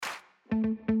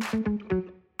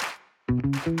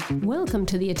Welcome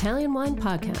to the Italian Wine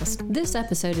Podcast. This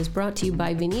episode is brought to you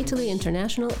by Vinitaly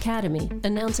International Academy,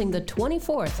 announcing the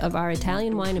 24th of our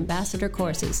Italian Wine Ambassador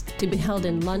courses to be held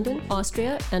in London,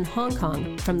 Austria, and Hong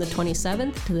Kong from the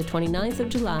 27th to the 29th of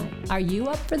July. Are you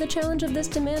up for the challenge of this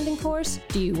demanding course?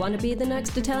 Do you want to be the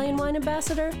next Italian Wine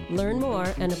Ambassador? Learn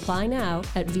more and apply now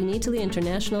at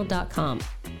vinitalyinternational.com.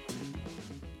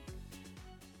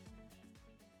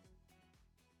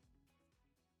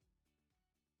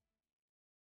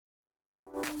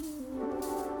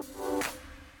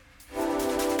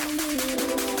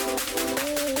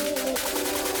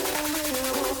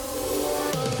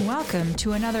 Welcome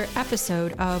to another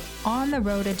episode of On the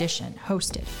Road Edition,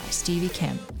 hosted by Stevie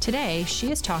Kim. Today,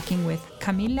 she is talking with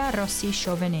Camilla Rossi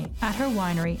Chauvenet at her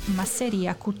winery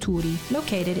Masseria Culturi,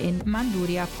 located in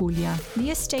Manduria, Puglia. The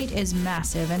estate is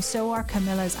massive, and so are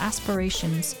Camilla's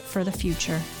aspirations for the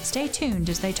future. Stay tuned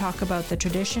as they talk about the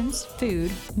traditions, food,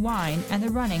 wine, and the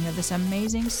running of this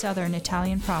amazing southern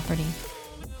Italian property.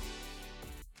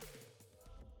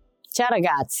 Ciao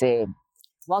ragazzi.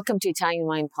 Welcome to Italian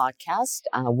Wine Podcast.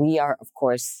 We are, of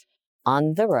course,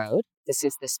 on the road. This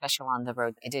is the special on the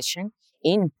road edition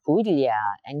in Puglia.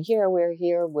 And we're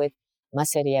here with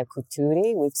Masseria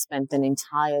Culturi. We've spent an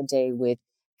entire day with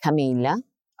Camilla,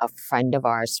 a friend of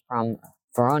ours from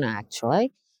Verona,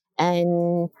 actually.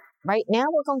 And right now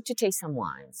we're going to taste some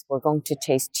wines. We're going to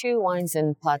taste two wines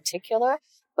in particular,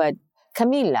 but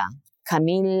Camilla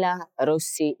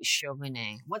Rossi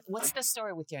Chauvenet. What's the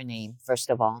story with your name, first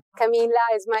of all? Camilla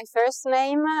is my first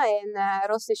name, and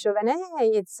Rossi Chauvenet,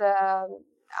 it's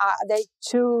they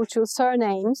two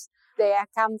surnames. They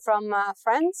come from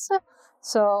France,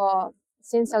 so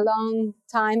since a long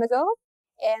time ago.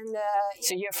 And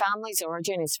so your family's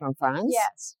origin is from France?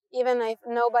 Yes, even if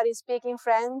nobody's speaking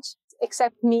French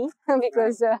except me,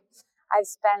 because I've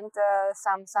spent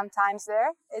some times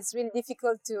there. It's really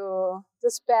difficult to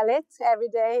spell it every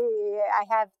day. I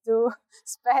have to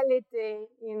spell it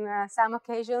in some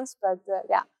occasions, but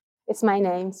yeah, it's my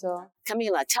name. So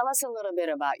Camilla, tell us a little bit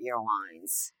about your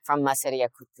wines from Masseria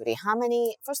Culturi. How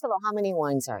many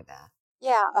wines are there?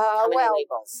 Yeah, How many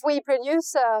labels? We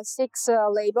produce 6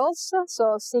 labels,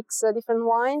 so 6 different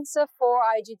wines, 4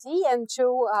 IGT and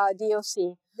 2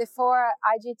 DOC. The 4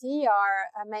 IGT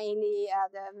are mainly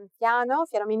the Fiano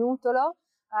Minutolo,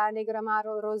 Negro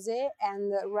Amaro Rosé,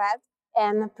 and Red,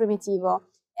 and Primitivo.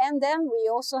 And then we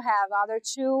also have other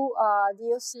 2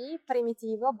 DOC,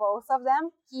 Primitivo, both of them,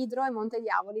 Hydro and Monte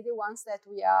Diavoli, the ones that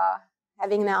we are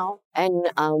having now. And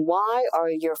why are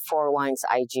your 4 wines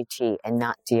IGT and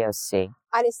not DOC?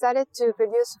 I decided to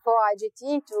produce 4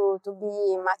 IGT to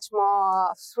be much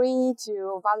more free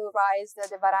to valorize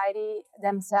the variety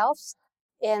themselves,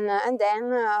 and then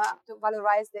to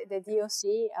valorize the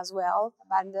DOC as well,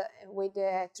 but with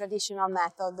the traditional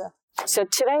method. So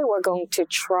today we're going to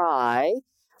try,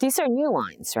 these are new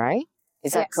wines, right?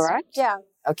 Is that correct? Yeah.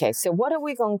 Okay, so what are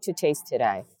we going to taste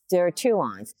today? There are 2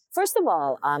 wines. First of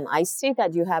all, I see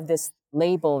that you have this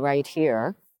label right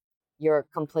here. You're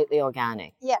completely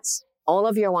organic. Yes. All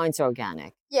of your wines are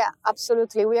organic. Yeah,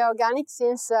 absolutely. We are organic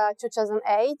since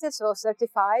 2008, so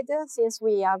certified since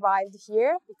we arrived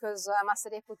here, because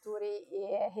Masseria Culturi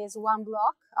has one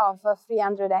block of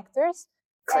 300 hectares.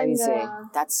 Crazy. And,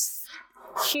 that's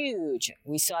huge.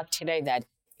 We saw today that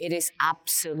it is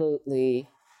absolutely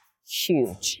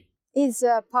huge. Is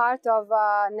part of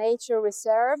a nature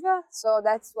reserve, so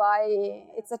that's why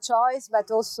it's a choice, but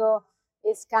also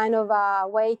it's kind of a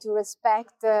way to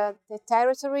respect the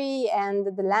territory and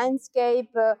the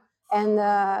landscape, and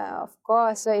of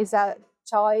course it's a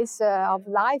choice of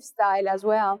lifestyle as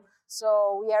well.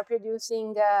 So we are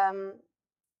producing,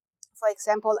 for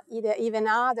example, even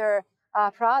other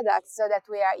products that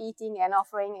we are eating and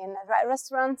offering in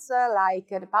restaurants, like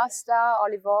the pasta,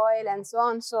 olive oil, and so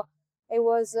on. So it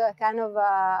was kind of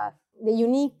the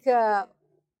unique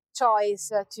choice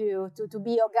to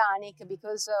be organic,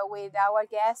 because with our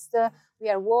guests we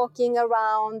are walking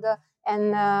around,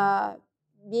 and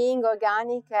being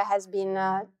organic has been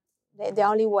the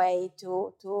only way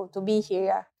to be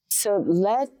here. So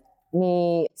let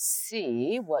me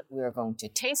see what we're going to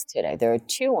taste today. There are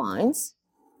 2 wines,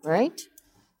 right?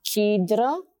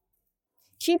 Hydro.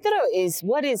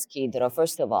 What is Hydro,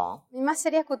 first of all? In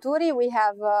Masseria Culturi, we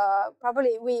have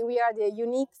we are the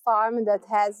unique farm that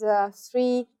has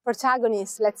 3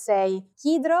 protagonists, let's say.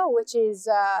 Hydro, which is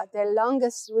the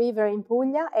longest river in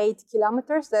Puglia, 8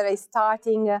 kilometers, that is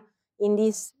starting in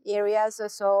these areas,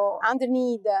 so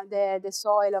underneath the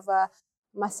soil of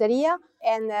Masseria,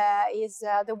 and is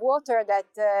the water that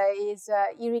is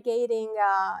irrigating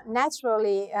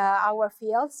naturally our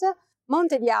fields.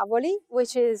 Monte Diavoli,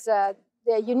 which is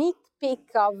the unique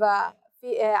peak of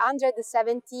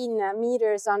 117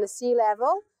 meters on the sea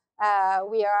level.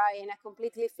 We are in a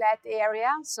completely flat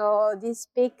area, so this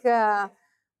peak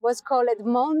was called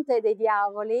Monte dei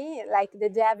Diavoli, like the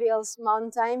Devil's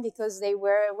Mountain, because they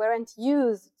weren't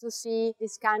used to see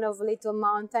this kind of little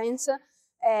mountains,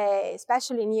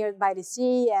 especially near by the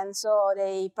sea, and so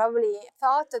they probably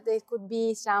thought that there could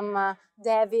be some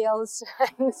devils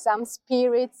and some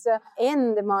spirits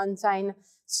in the mountain.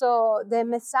 So the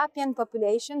Messapian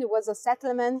population, there was a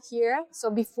settlement here. So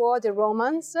before the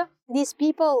Romans, these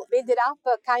people built up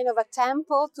a kind of a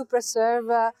temple to preserve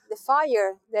the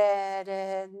fire,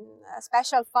 the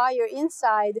special fire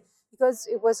inside, because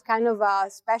it was kind of a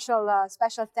special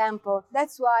temple.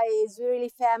 That's why it's really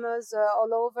famous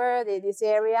all over this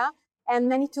area. And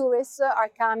many tourists are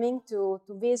coming to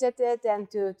visit it and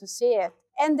to see it.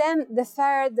 And then the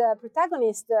third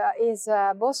protagonist is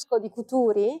Bosco di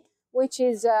Cuturi, which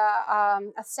is a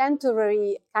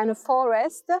sanctuary kind of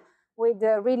forest with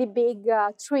really big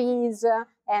trees,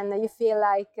 and you feel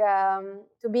like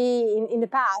to be in the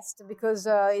past, because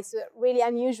it's really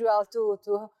unusual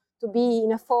to be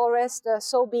in a forest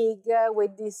so big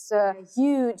with these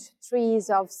huge trees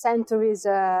of centuries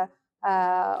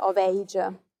of age.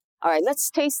 All right, let's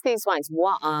taste these wines.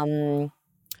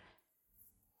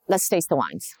 Let's taste the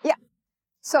wines. Yeah.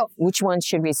 So which one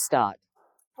should we start?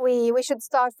 We should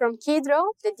start from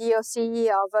Kidro, the DOC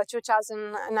of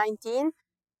 2019.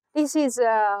 This is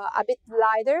a bit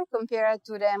lighter compared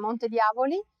to the Monte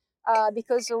Diavoli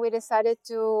because we decided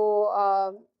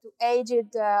to age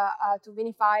it, to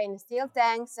vinify in steel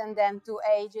tanks, and then to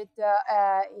age it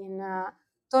in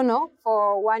tonneau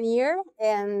for 1 year,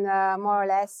 and more or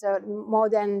less more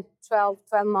than 12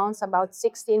 months, about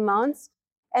 16 months.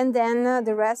 And then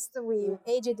the rest we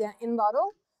age it in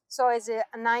bottle. So it's a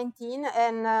 19,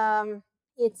 and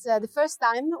it's the first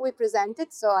time we present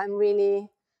it, so I'm really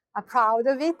proud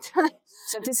of it.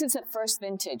 So this is the first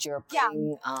vintage you're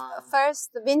putting... Yeah,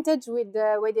 first vintage with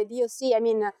the DOC. I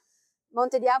mean,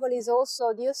 Monte Diavoli is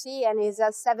also DOC and is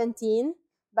 17,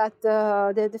 but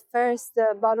the first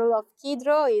bottle of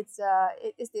Kidro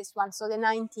is this one, so the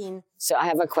 19. So I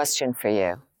have a question for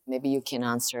you. Maybe you can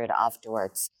answer it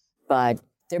afterwards. But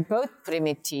they're both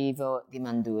Primitivo di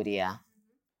Manduria.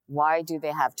 Why do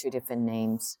they have two different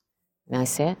names? May I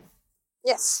see it?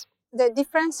 Yes. The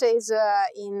difference is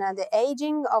in the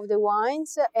aging of the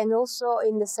wines and also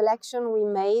in the selection we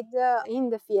made in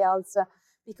the fields,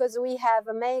 because we have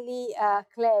mainly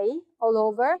clay all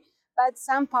over, but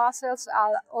some parcels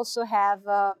also have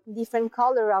different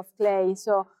color of clay.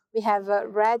 So we have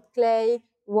red clay,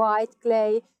 white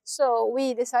clay. So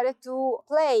we decided to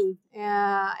play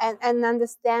and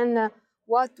understand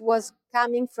what was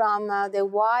coming from the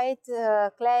white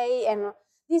clay, and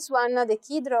this one, the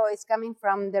Kidro, is coming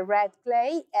from the red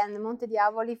clay, and the Monte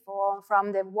Diavoli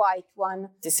from the white one.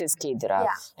 This is Kidro.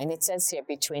 Yeah. And it says here,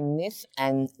 between myth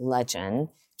and legend,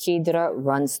 Kidro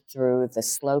runs through the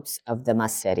slopes of the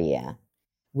Masseria.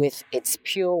 With its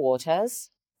pure waters,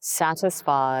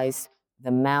 satisfies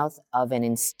the mouth of an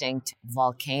extinct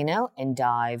volcano and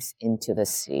dives into the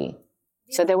sea.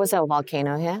 So there was a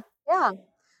volcano here? Yeah.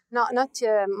 No, not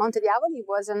Monte Diavoli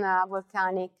wasn't a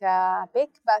volcanic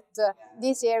peak, but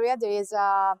this area there is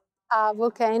a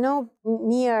volcano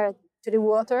near to the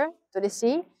water, to the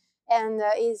sea, and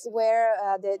is where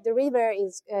the river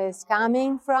is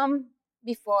coming from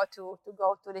before to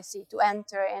go to the sea, to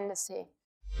enter in the sea.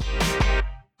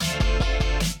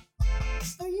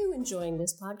 Are you enjoying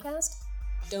this podcast?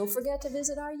 Don't forget to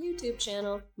visit our YouTube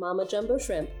channel, Mama Jumbo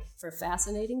Shrimp, for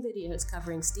fascinating videos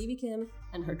covering Stevie Kim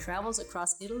and her travels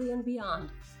across Italy and beyond,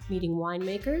 meeting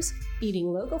winemakers,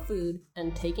 eating local food,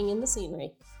 and taking in the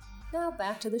scenery. Now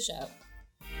back to the show.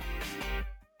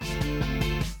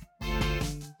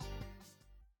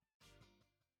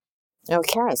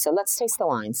 Okay, so let's taste the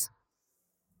wines.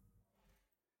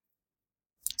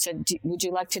 So would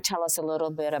you like to tell us a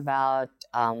little bit about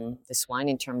this wine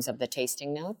in terms of the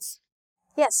tasting notes?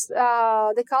 Yes,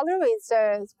 the color is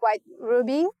quite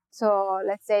ruby, so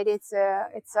let's say it's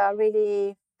a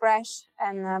really fresh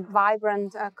and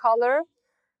vibrant color,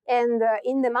 and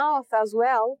in the mouth as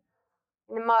well.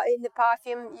 In the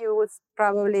perfume, you would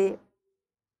probably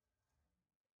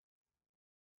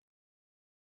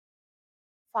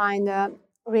find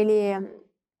really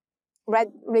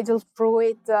red little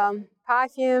fruit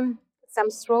perfume, some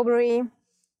strawberry.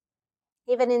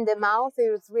 Even in the mouth,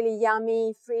 it's really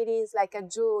yummy, fruity. It's like a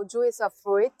juice of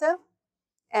fruit.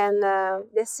 And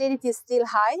the acidity is still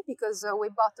high because we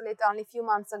bottled it only a few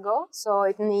months ago. So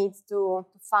it needs to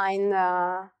find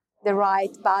the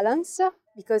right balance.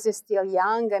 because it's still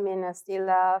young. I mean, still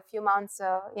a few months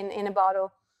in a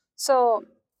bottle. So,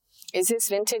 is this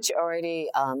vintage already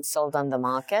sold on the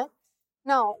market?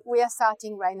 No, we are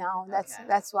starting right now.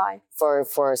 That's why. For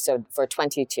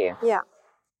 22. Yeah.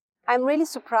 I'm really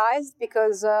surprised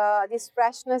because this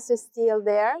freshness is still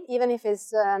there, even if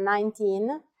it's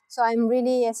 19. So I'm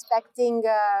really expecting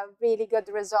really good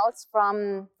results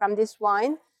from this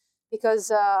wine,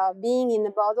 because being in the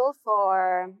bottle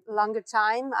for a longer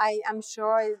time, I'm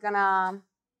sure it's gonna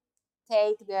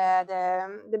take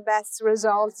the best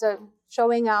results,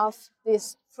 showing off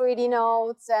these fruity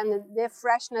notes and the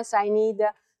freshness I need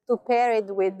to pair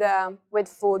it with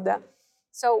food.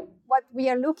 So what we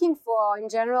are looking for in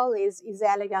general is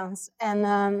elegance,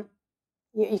 and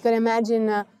you can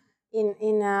imagine in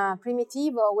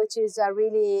Primitivo, which is a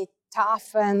really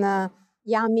tough and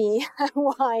yummy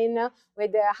wine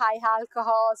with high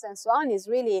alcohols and so on, it's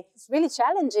really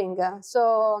challenging.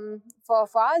 So for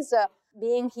us,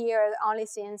 being here only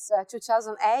since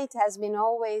 2008 has been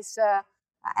always.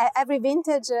 Every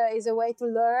vintage is a way to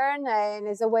learn and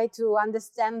is a way to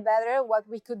understand better what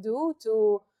we could do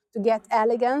to get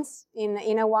elegance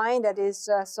in a wine that is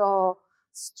so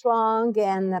strong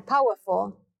and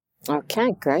powerful.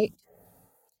 Okay, great.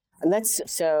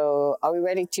 So are we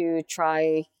ready to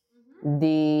try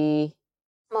the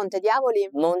Monte Diavoli?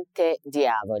 Monte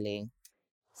Diavoli.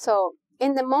 So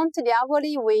in the Monte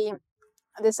Diavoli, we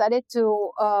decided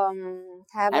to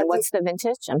have... And what's the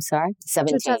vintage? I'm sorry?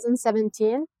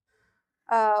 2017.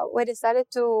 We decided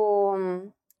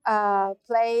to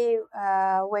play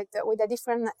with a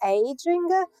different aging.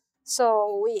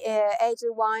 So we aged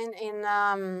wine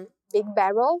in big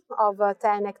barrel of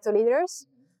 10 hectoliters.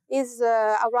 Is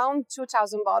around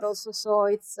 2,000 bottles, so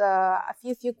it's a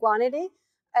few quantity.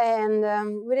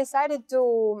 And we decided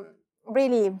to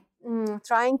really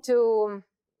trying to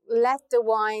let the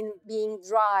wine being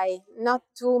dry, not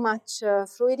too much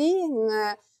fruity,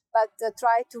 but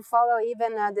try to follow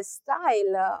even the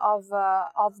style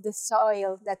of the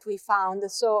soil that we found.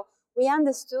 So we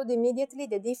understood immediately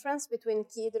the difference between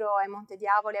Chidro and Monte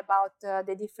Diavoli about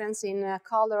the difference in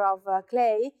color of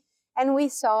clay. And we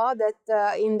saw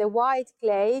that in the white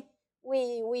clay,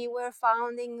 we were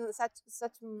finding such...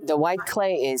 The white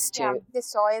clay is the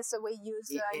soils we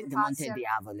use in the Monte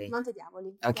Diavoli. Monte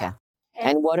Diavoli. Okay. Yeah.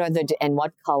 And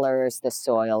what color is the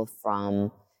soil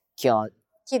from Chidro.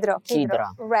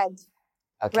 Red.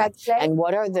 Okay. Red clay. And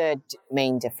what are the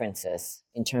main differences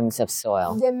in terms of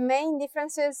soil? The main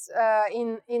differences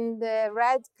in the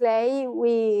red clay,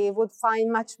 we would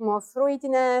find much more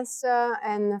fruitiness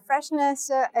and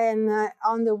freshness, and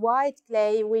on the white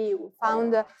clay, we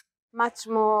found much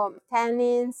more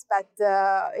tannins, but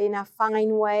in a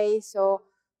fine way. So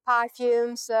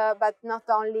perfumes, but not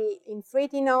only in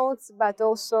fruity notes, but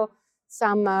also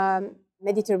some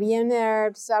Mediterranean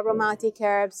herbs, aromatic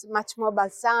herbs, much more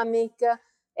balsamic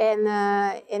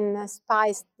and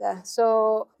spiced.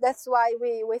 So that's why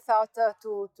we thought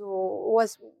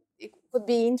it would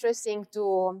be interesting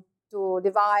to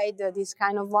divide these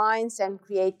kind of wines and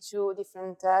create two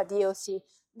different DOC.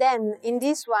 Then in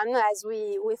this one, as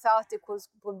we thought it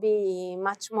would be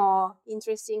much more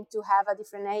interesting to have a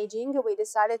different aging, we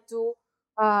decided to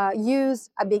use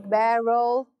a big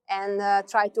barrel and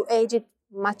try to age it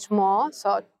much more,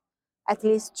 so at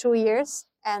least 2 years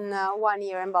and 1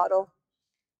 year in bottle.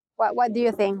 What do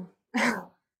you think?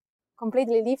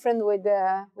 Completely different with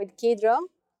Chidro,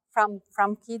 from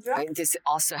Chidro. And this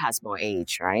also has more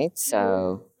age, right?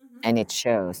 So, and it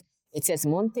shows. It says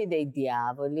Monte dei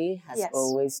Diavoli has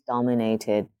always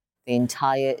dominated the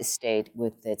entire estate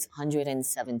with its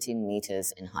 117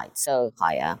 meters in height, so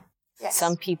higher. Yes.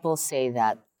 Some people say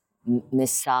that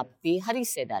Messapi, how do you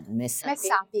say that?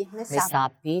 Messapi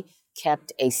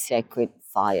kept a sacred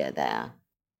fire there.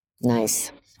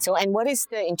 Nice. So, and what is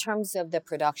in terms of the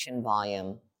production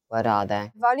volume, what are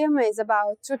they? Volume is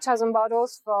about 2,000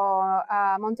 bottles for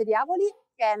Monte Diavoli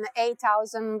and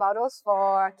 8,000 bottles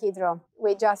for Chidro.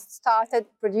 We just started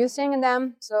producing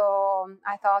them, so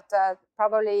I thought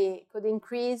probably could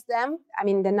increase them,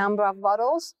 the number of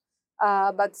bottles,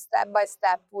 but step by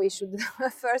step we should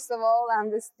first of all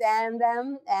understand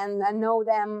them and know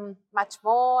them much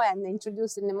more and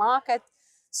introduce in the market.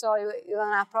 So it's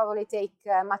gonna probably take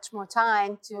much more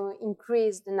time to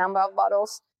increase the number of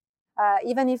bottles,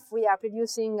 even if we are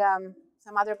producing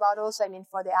some other bottles,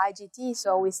 for the IGT,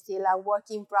 so we still are work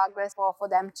in progress for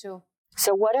them too.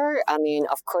 So what are,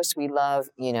 of course we love,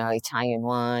 Italian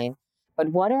wine, but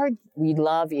we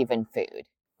love even food,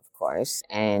 of course,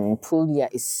 and Puglia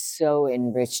is so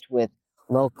enriched with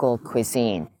local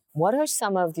cuisine. What are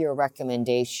some of your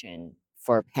recommendations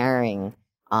for pairing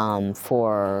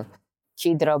for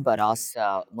Chidro, but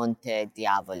also Monte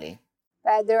Diavoli.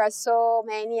 There are so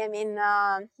many. I mean,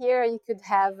 here you could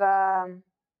have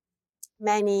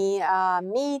many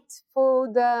meat,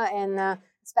 food, and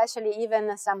especially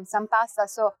even some pasta.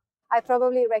 So I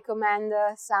probably recommend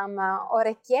some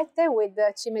orecchiette with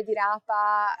cime di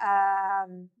rapa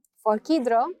for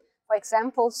Chidro, for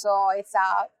example. So it's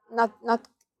not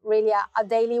really a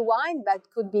daily wine, but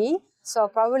could be. So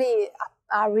probably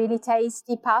a really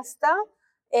tasty pasta,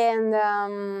 and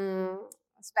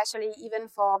especially even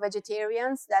for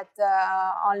vegetarians that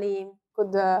only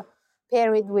could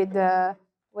pair it with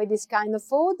this kind of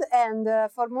food. And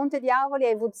for Monte Diavoli,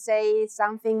 I would say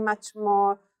something much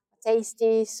more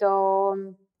tasty,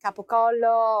 so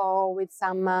capocollo or with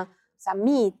some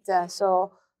meat.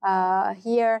 So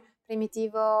here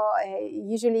Primitivo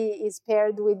usually is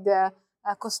paired with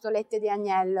costolette di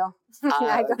agnello.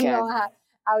 I don't know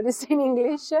how to say in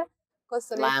English.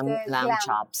 Lamb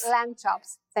chops. Lamb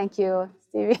chops. Thank you,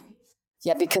 Stevie.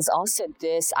 Yeah, because also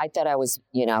this, I thought I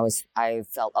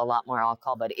felt a lot more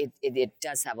alcohol, but it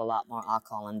does have a lot more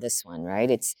alcohol on this one, right?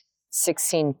 It's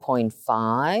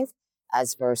 16.5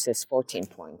 as versus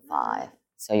 14.5.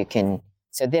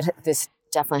 So this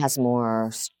definitely has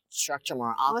more structure,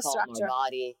 more alcohol, more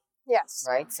body. Yes.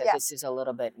 Right? So yes. This is a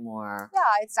little bit more...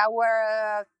 Yeah, it's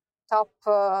our top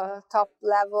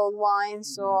level wine,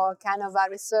 so kind of a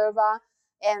Reserva.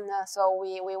 And so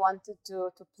we wanted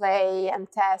to play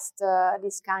and test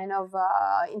this kind of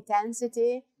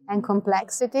intensity and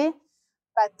complexity.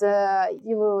 But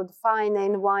you would find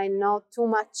in wine not too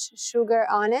much sugar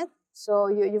on it. So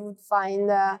you would find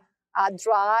a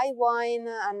dry wine,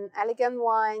 an elegant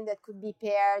wine that could be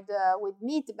paired with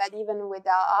meat, but even with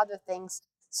other things.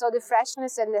 So the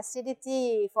freshness and the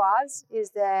acidity for us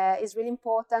is really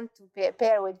important to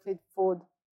pair with food.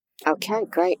 Okay,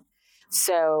 great.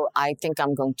 So I think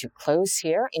I'm going to close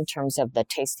here in terms of the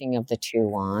tasting of the two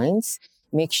wines.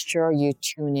 Make sure you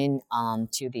tune in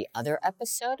to the other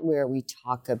episode where we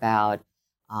talk about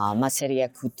Masseria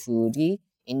Couturi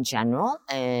in general,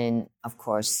 and of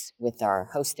course with our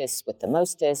hostess with the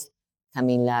mostest,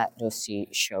 Camilla Rossi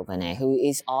Chauvenet, who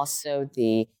is also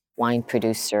the wine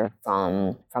producer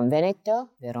from Veneto,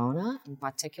 Verona, and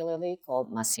particularly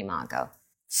called Massimago.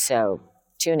 So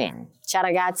tune in. Ciao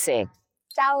ragazzi.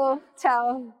 Ciao.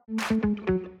 Ciao.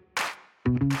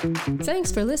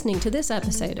 Thanks for listening to this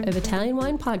episode of Italian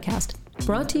Wine Podcast,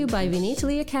 brought to you by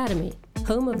Vinitaly Academy,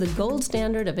 home of the gold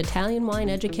standard of Italian wine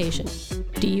education.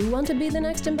 Do you want to be the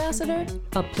next ambassador?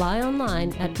 Apply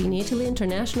online at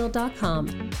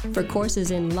vinitalyinternational.com for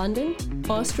courses in London,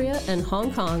 Austria, and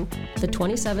Hong Kong, the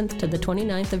 27th to the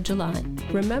 29th of July.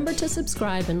 Remember to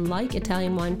subscribe and like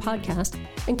Italian Wine Podcast,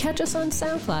 and catch us on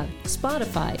SoundCloud,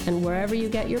 Spotify, and wherever you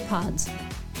get your pods.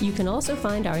 You can also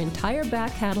find our entire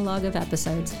back catalog of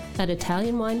episodes at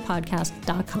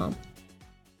ItalianWinePodcast.com.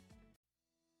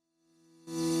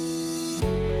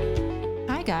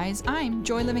 Hi guys, I'm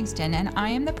Joy Livingston and I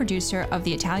am the producer of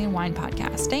the Italian Wine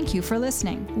Podcast. Thank you for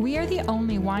listening. We are the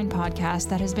only wine podcast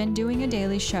that has been doing a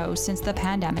daily show since the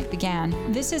pandemic began.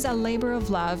 This is a labor of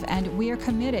love and we are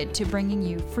committed to bringing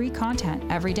you free content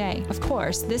every day. Of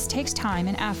course, this takes time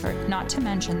and effort, not to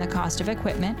mention the cost of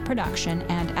equipment, production,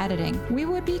 and editing. We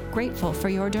would be grateful for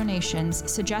your donations,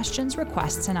 suggestions,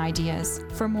 requests, and ideas.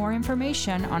 For more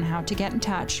information on how to get in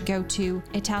touch, go to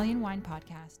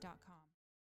ItalianWinePodcast.com.